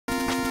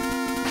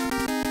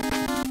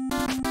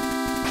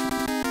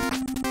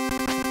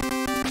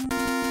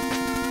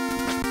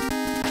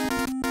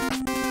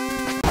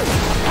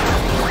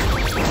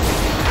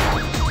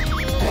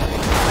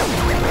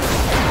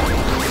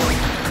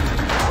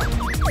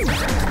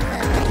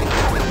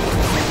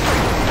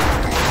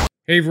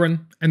Hey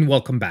everyone, and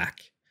welcome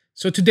back.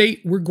 So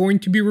today we're going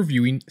to be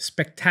reviewing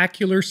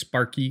Spectacular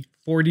Sparky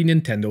for the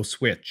Nintendo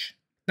Switch.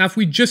 Now if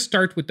we just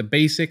start with the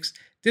basics,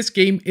 this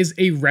game is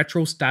a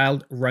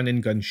retro-styled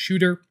run-and-gun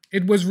shooter.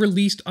 It was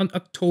released on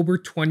October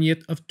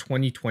 20th of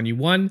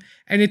 2021,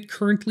 and it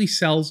currently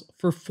sells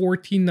for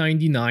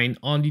 $14.99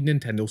 on the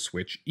Nintendo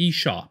Switch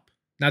eShop.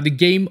 Now the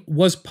game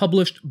was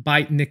published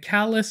by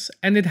Nicalis,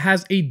 and it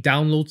has a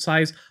download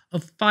size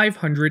of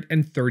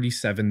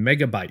 537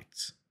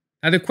 megabytes.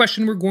 Now the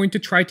question we're going to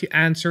try to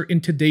answer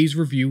in today's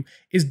review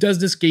is, does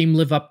this game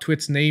live up to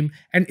its name,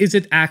 and is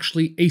it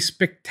actually a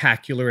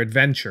spectacular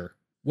adventure?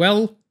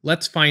 Well,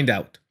 let's find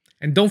out.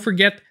 And don't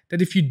forget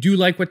that if you do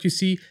like what you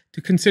see, to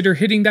consider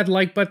hitting that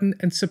like button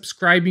and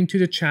subscribing to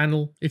the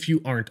channel if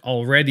you aren't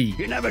already.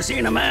 You never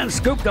seen a man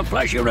scoop the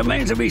fleshy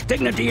remains of his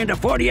dignity into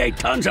 48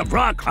 tons of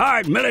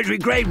rock-hard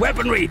military-grade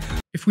weaponry.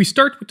 If we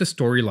start with the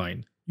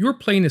storyline, you're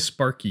playing as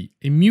Sparky,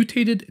 a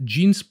mutated,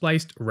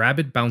 gene-spliced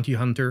rabbit bounty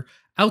hunter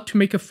out to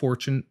make a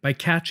fortune by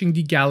catching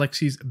the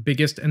galaxy's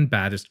biggest and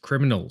baddest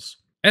criminals.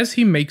 As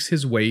he makes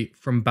his way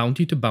from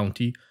bounty to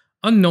bounty,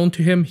 unknown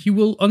to him, he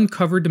will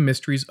uncover the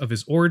mysteries of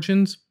his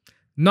origins.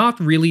 Not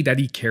really that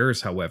he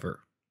cares, however.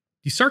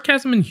 The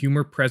sarcasm and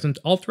humor present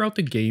all throughout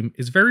the game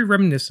is very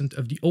reminiscent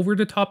of the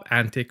over-the-top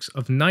antics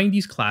of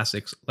 90s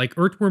classics like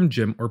Earthworm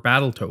Jim or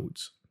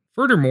Battletoads.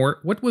 Furthermore,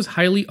 what was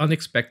highly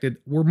unexpected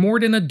were more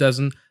than a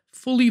dozen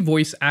fully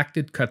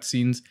voice-acted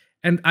cutscenes,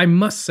 and I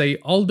must say,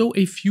 although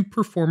a few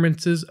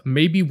performances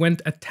maybe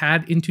went a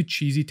tad into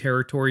cheesy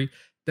territory,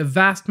 the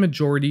vast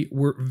majority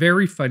were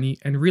very funny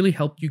and really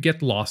helped you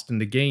get lost in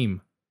the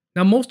game.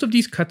 Now, most of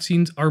these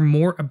cutscenes are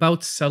more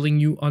about selling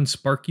you on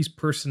Sparky's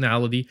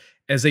personality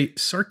as a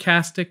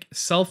sarcastic,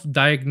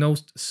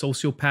 self-diagnosed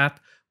sociopath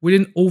with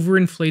an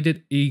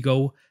overinflated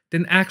ego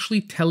than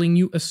actually telling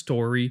you a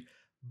story,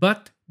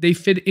 but they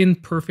fit in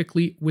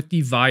perfectly with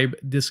the vibe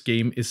this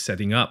game is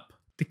setting up.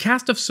 The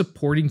cast of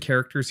supporting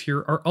characters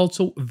here are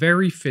also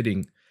very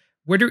fitting,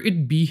 whether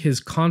it be his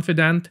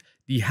confidant,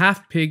 the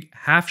half-pig,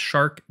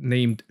 half-shark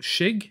named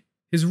Shig,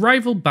 his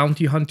rival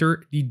bounty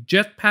hunter, the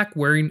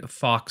jetpack-wearing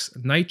fox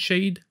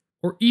Nightshade,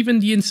 or even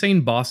the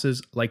insane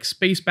bosses like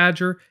Space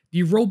Badger,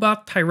 the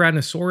robot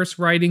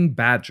Tyrannosaurus-riding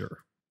Badger.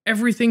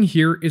 Everything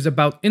here is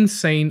about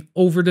insane,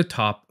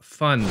 over-the-top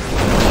fun.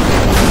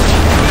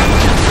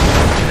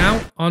 Now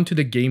onto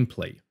the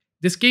gameplay.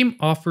 This game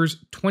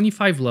offers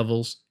 25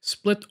 levels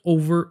split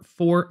over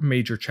 4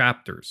 major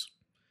chapters.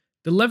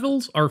 The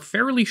levels are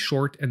fairly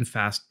short and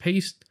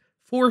fast-paced,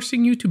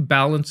 forcing you to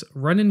balance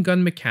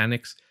run-and-gun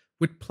mechanics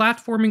with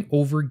platforming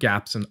over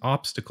gaps and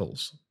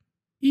obstacles.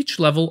 Each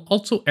level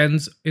also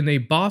ends in a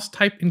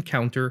boss-type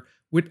encounter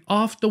with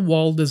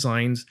off-the-wall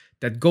designs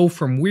that go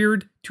from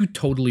weird to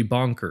totally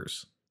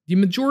bonkers. The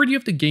majority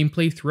of the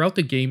gameplay throughout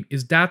the game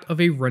is that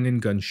of a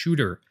run-and-gun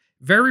shooter,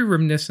 very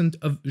reminiscent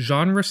of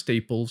genre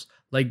staples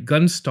like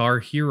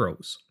Gunstar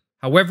Heroes,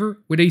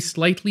 however with a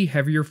slightly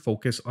heavier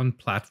focus on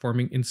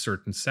platforming in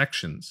certain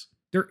sections.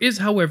 There is,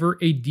 however,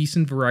 a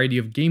decent variety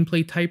of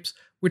gameplay types,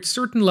 with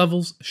certain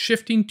levels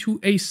shifting to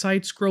a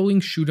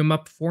side-scrolling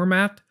shoot-'em-up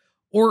format,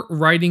 or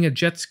riding a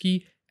jet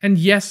ski, and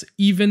yes,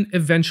 even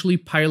eventually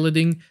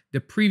piloting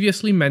the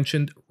previously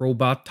mentioned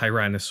robot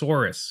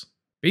Tyrannosaurus.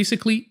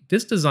 Basically,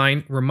 this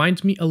design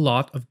reminds me a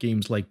lot of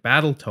games like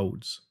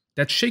Battletoads,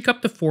 that shake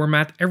up the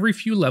format every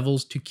few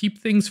levels to keep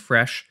things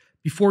fresh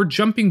before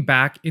jumping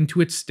back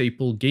into its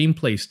staple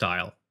gameplay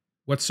style.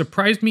 What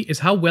surprised me is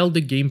how well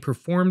the game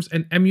performs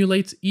and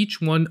emulates each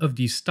one of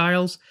these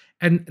styles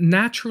and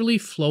naturally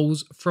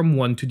flows from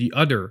one to the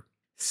other,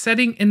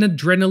 setting an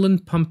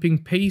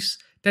adrenaline-pumping pace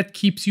that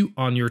keeps you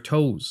on your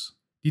toes.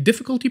 The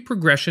difficulty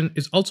progression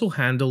is also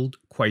handled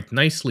quite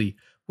nicely,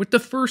 with the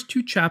first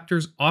 2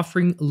 chapters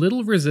offering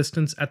little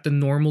resistance at the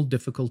normal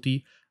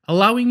difficulty,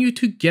 allowing you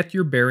to get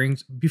your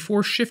bearings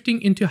before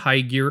shifting into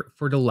high gear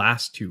for the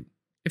last 2.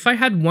 If I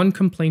had one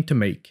complaint to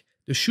make,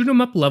 the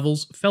shoot-'em-up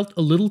levels felt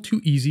a little too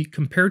easy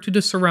compared to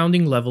the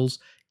surrounding levels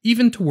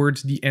even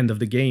towards the end of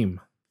the game.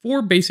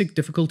 4 basic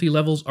difficulty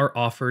levels are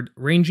offered,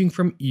 ranging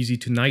from easy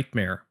to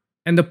nightmare.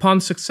 And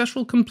upon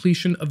successful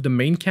completion of the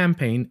main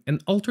campaign, an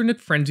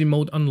alternate frenzy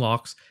mode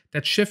unlocks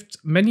that shifts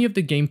many of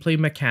the gameplay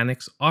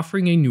mechanics,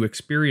 offering a new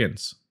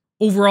experience.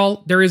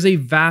 Overall, there is a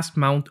vast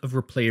amount of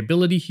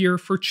replayability here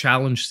for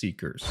challenge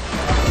seekers.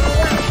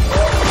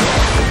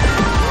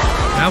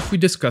 Now if we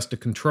discuss the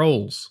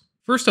controls.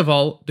 First of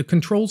all, the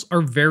controls are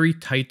very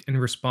tight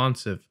and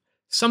responsive,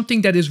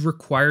 something that is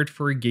required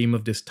for a game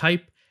of this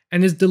type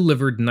and is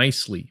delivered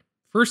nicely.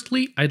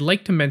 Firstly, I'd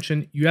like to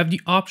mention you have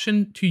the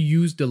option to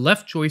use the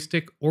left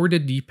joystick or the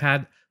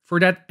D-pad for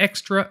that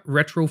extra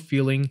retro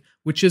feeling,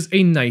 which is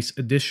a nice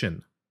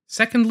addition.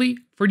 Secondly,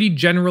 for the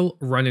general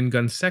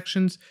run-and-gun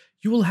sections,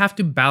 you will have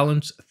to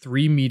balance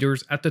 3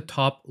 meters at the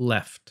top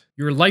left.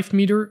 Your life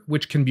meter,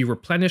 which can be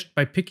replenished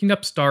by picking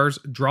up stars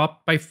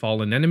dropped by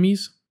fallen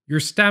enemies. Your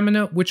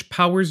stamina, which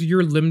powers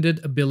your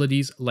limited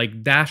abilities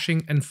like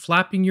dashing and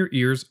flapping your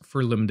ears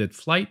for limited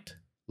flight.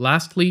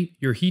 Lastly,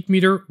 your heat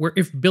meter, where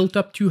if built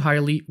up too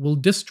highly, will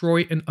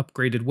destroy an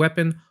upgraded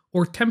weapon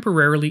or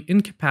temporarily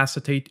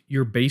incapacitate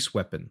your base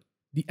weapon.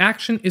 The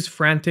action is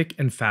frantic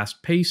and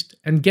fast-paced,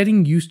 and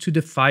getting used to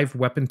the 5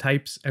 weapon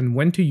types and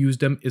when to use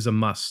them is a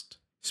must.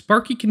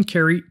 Sparky can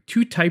carry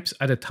 2 types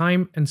at a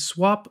time and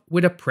swap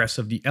with a press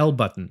of the L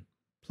button.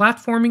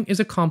 Platforming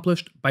is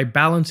accomplished by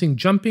balancing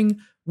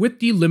jumping with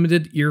the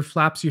limited ear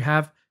flaps you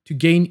have to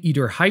gain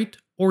either height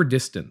or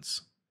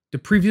distance. The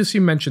previously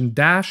mentioned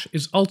dash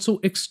is also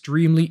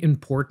extremely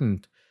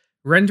important,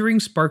 rendering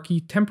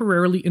Sparky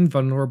temporarily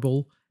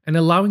invulnerable and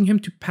allowing him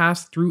to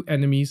pass through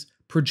enemies,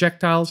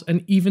 projectiles,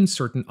 and even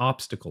certain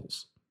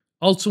obstacles.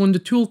 Also in the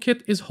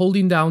toolkit is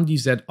holding down the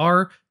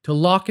ZR to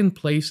lock in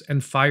place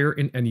and fire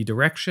in any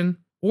direction,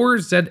 or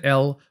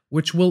ZL,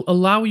 which will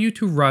allow you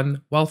to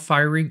run while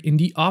firing in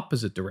the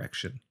opposite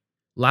direction.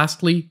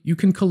 Lastly, you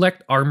can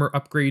collect armor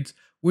upgrades,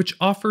 which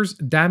offers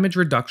damage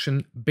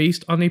reduction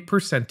based on a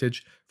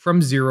percentage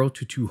from 0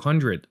 to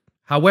 200.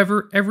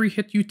 However, every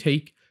hit you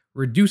take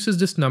reduces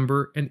this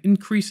number and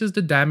increases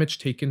the damage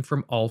taken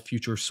from all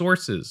future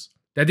sources.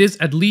 That is,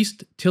 at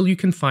least till you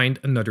can find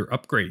another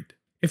upgrade.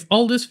 If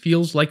all this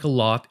feels like a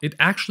lot, it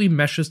actually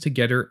meshes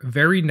together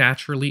very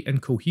naturally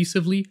and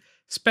cohesively,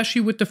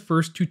 especially with the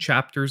first 2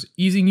 chapters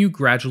easing you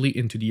gradually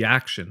into the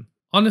action.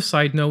 On a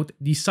side note,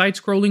 the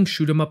side-scrolling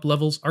shoot-'em-up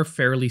levels are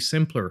fairly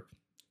simpler,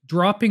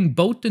 dropping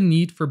both the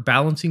need for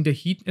balancing the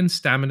heat and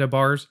stamina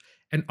bars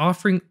and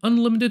offering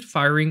unlimited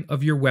firing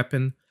of your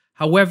weapon,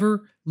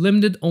 however,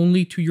 limited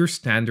only to your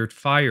standard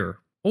fire.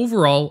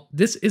 Overall,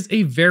 this is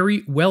a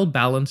very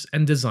well-balanced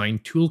and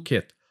designed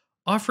toolkit,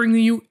 offering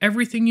you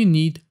everything you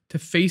need to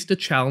face the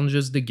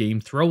challenges the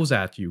game throws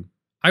at you.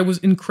 I was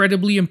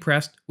incredibly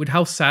impressed with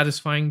how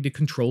satisfying the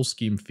control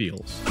scheme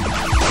feels.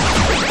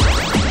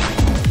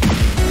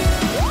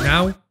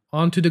 Now,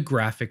 on to the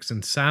graphics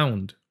and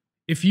sound.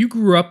 If you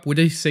grew up with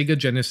a Sega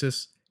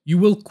Genesis, you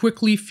will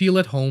quickly feel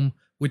at home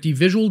with the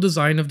visual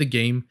design of the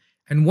game,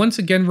 and once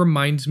again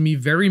reminds me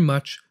very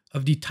much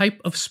of the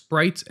type of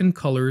sprites and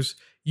colors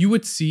you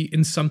would see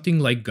in something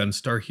like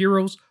Gunstar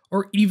Heroes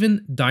or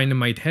even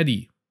Dynamite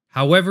Headdy.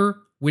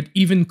 However, with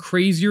even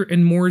crazier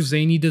and more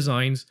zany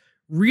designs,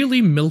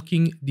 really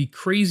milking the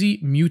crazy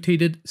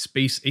mutated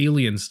space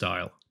alien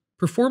style.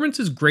 Performance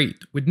is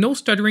great, with no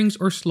stutterings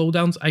or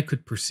slowdowns I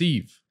could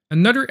perceive.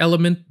 Another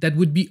element that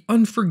would be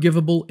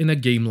unforgivable in a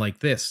game like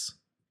this.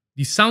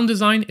 The sound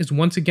design is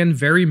once again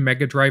very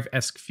Mega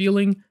Drive-esque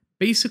feeling,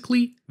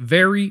 basically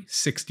very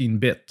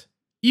 16-bit.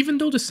 Even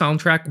though the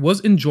soundtrack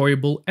was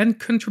enjoyable and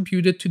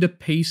contributed to the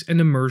pace and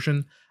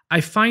immersion,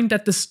 I find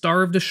that the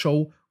star of the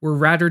show were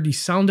rather the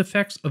sound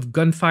effects of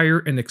gunfire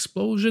and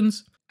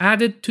explosions,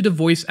 added to the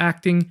voice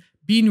acting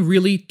being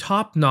really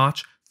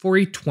top-notch for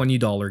a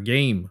 $20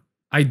 game.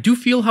 I do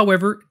feel,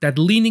 however, that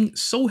leaning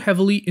so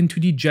heavily into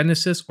the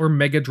Genesis or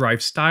Mega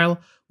Drive style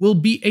will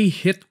be a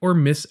hit or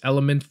miss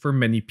element for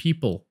many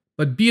people.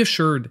 But be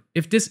assured,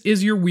 if this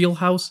is your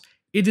wheelhouse,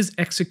 it is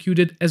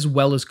executed as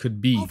well as could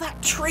be. All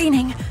that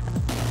training,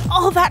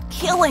 all that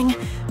killing,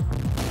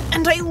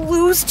 and I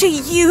lose to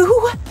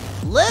you?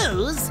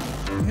 Lose?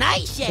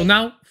 Nice. So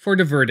now for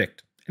the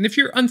verdict. And if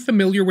you're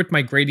unfamiliar with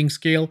my grading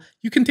scale,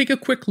 you can take a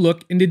quick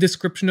look in the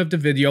description of the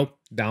video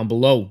down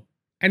below.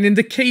 And in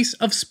the case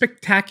of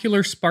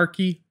Spectacular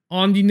Sparky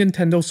on the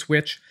Nintendo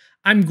Switch,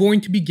 I'm going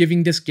to be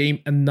giving this game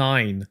a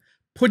 9,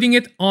 putting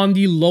it on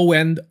the low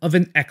end of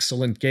an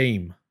excellent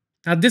game.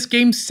 Now, this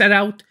game set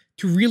out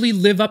to really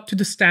live up to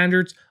the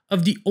standards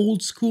of the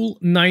old school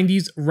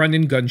 90s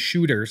run-and-gun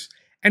shooters,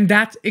 and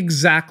that's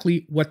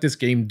exactly what this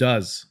game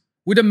does.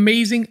 With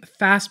amazing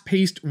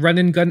fast-paced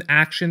run-and-gun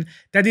action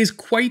that is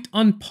quite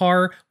on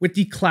par with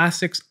the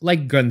classics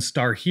like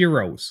Gunstar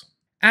Heroes.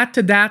 Add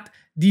to that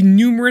the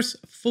numerous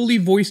fully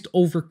voiced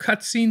over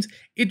cutscenes,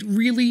 it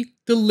really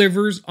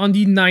delivers on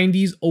the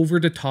 90s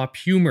over-the-top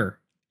humor.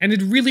 And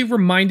it really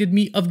reminded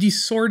me of the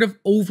sort of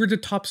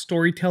over-the-top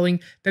storytelling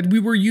that we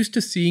were used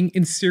to seeing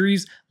in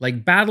series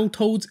like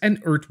Battletoads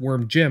and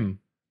Earthworm Jim.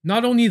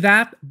 Not only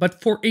that,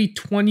 but for a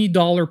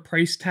 $20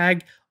 price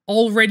tag,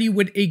 already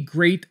with a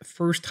great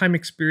first-time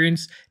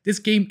experience, this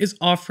game is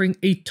offering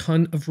a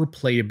ton of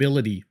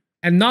replayability.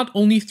 And not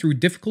only through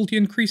difficulty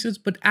increases,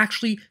 but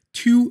actually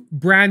 2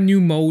 brand new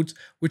modes,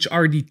 which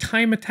are the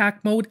Time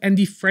Attack mode and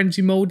the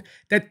Frenzy mode,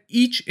 that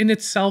each in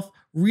itself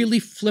really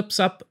flips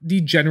up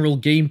the general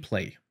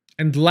gameplay.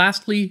 And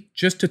lastly,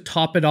 just to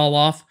top it all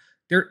off,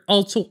 they're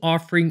also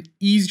offering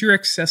easier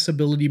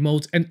accessibility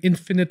modes and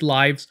infinite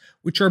lives,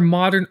 which are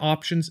modern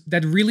options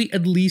that really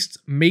at least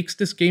makes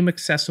this game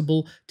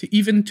accessible to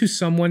even to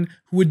someone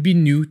who would be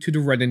new to the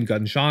run and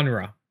gun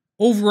genre.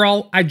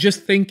 Overall, I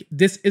just think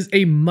this is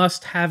a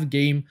must-have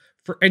game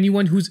for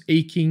anyone who's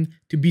aching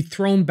to be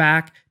thrown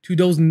back to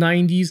those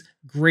 90s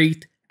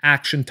great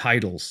action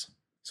titles.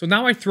 So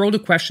now I throw the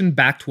question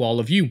back to all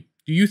of you.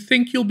 Do you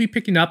think you'll be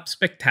picking up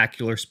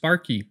Spectacular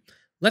Sparky?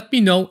 Let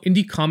me know in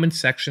the comment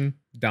section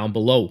down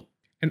below.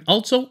 And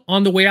also,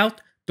 on the way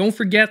out, don't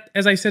forget,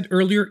 as I said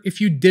earlier,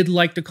 if you did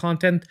like the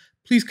content,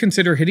 please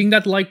consider hitting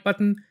that like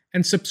button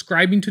and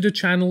subscribing to the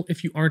channel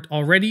if you aren't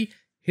already,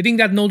 hitting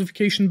that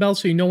notification bell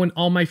so you know when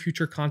all my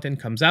future content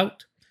comes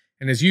out.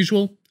 And as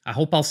usual, I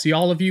hope I'll see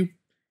all of you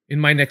in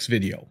my next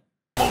video.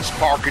 Most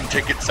parking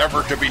tickets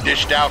ever to be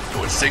dished out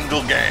to a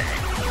single game.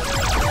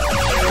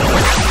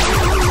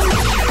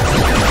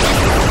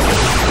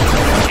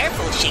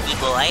 Careful, Shiggy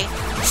boy.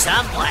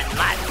 Someone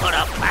might put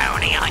a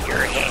bounty on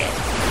your head.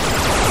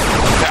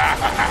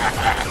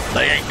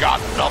 They ain't got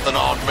nothing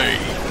on me.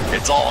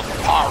 It's all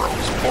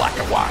Pyro's black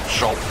and white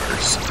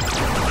shoulders.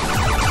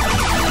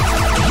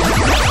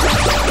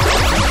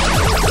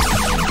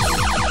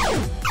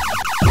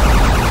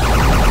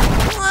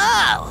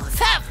 Whoa,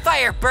 that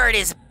Firebird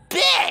is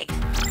big!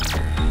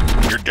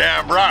 You're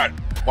damn right.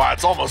 Why,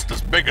 it's almost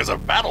as big as a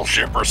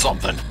battleship or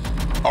something.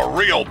 A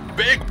real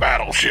big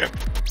battleship.